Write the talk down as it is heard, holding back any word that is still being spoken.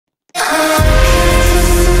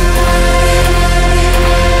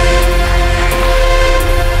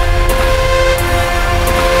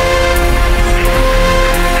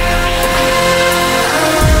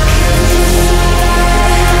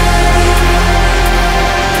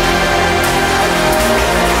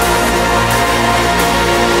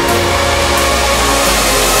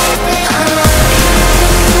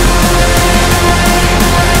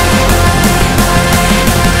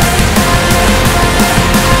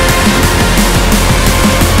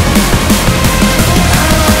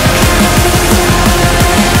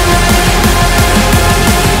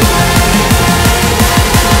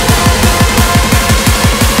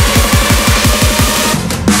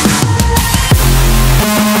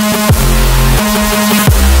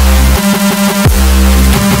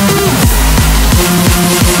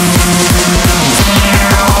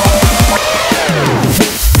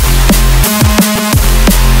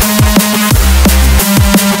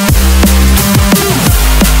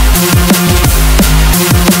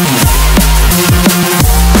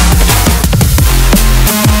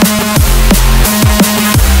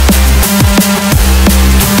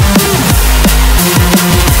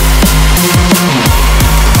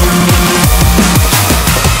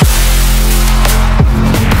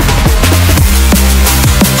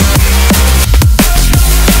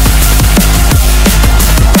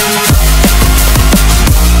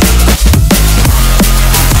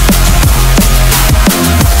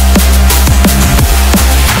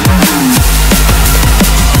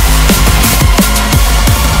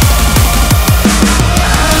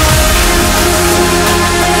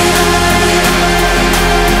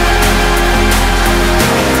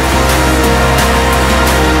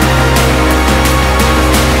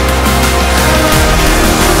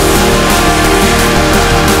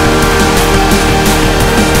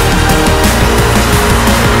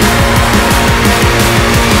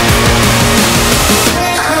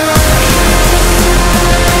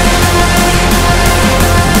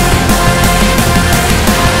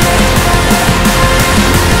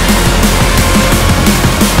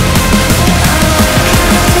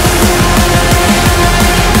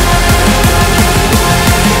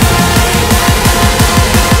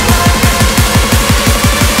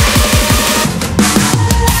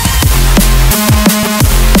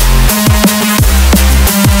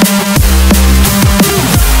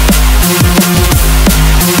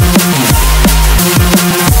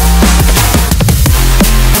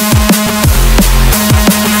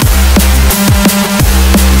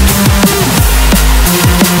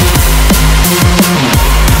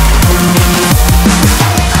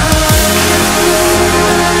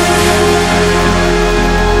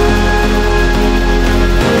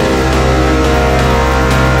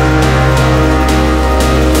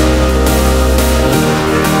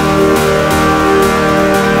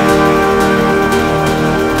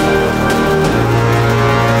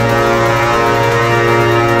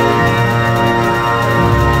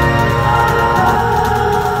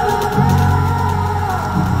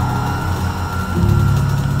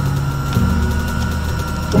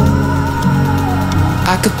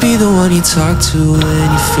I could be the one you talk to when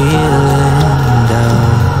you're feeling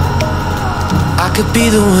down. I could be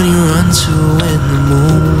the one you run to when the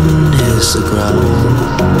moon hits the ground.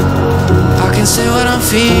 I can say what I'm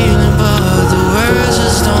feeling, but the words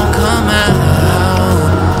just don't come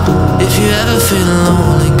out. If you ever feel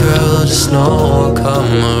lonely, girl, just know I'll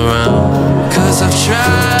come around. Cause I've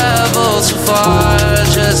traveled so far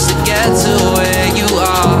just to get to where you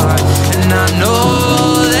are. And I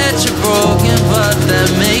know that you're broken, but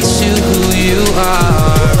that makes you who you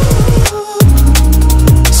are.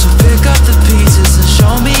 So pick up the pieces and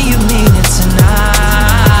show me you mean it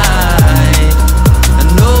tonight. I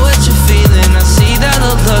know what you're feeling, I see that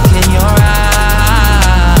look in your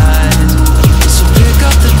eyes. So pick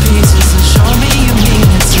up the pieces and show me you mean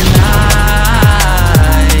it tonight.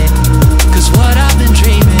 Cause what I've been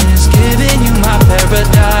dreaming is giving you my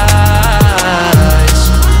paradise.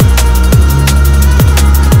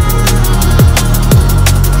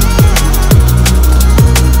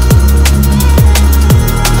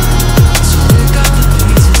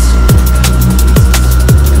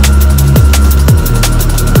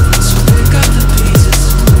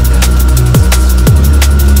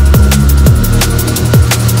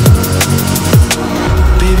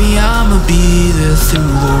 Through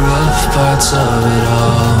the rough parts of it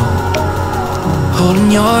all,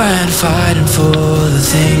 holding your hand, fighting for the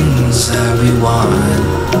things that we want.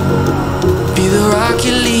 Be the rock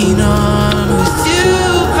you lean on, with you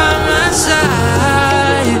by my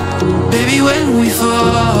side. Baby, when we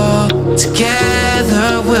fall,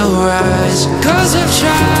 together we'll rise. Cause I've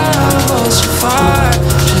traveled so far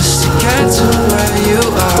just to get to where you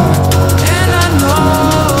are. And I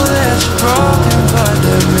know that you're broken, but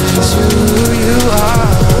that makes you who you are.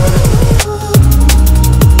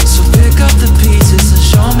 So pick up the pieces and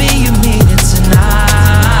show me you mean it tonight.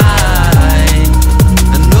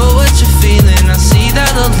 I know what you're feeling, I see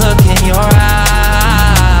that look in your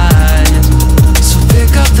eyes. So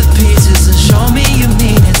pick up the pieces and show me you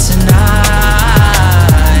mean it tonight.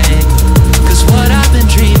 Cause what I've been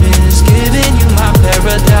dreaming is giving you my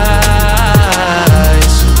paradise.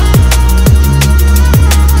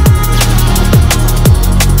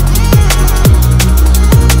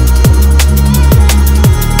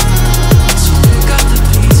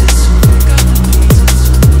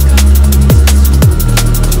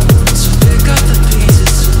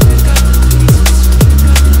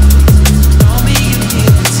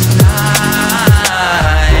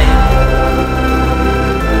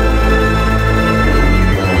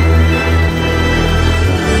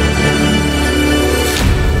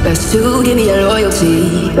 Best to give me your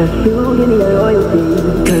loyalty. Best to give me your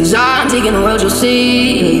loyalty. Cause I'm taking the world, you'll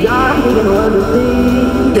see. Cause I'm taking the world, you'll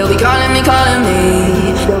see. They'll be calling me, calling me.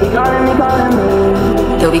 They'll be calling me, calling me.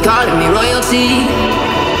 They'll be calling me royalty.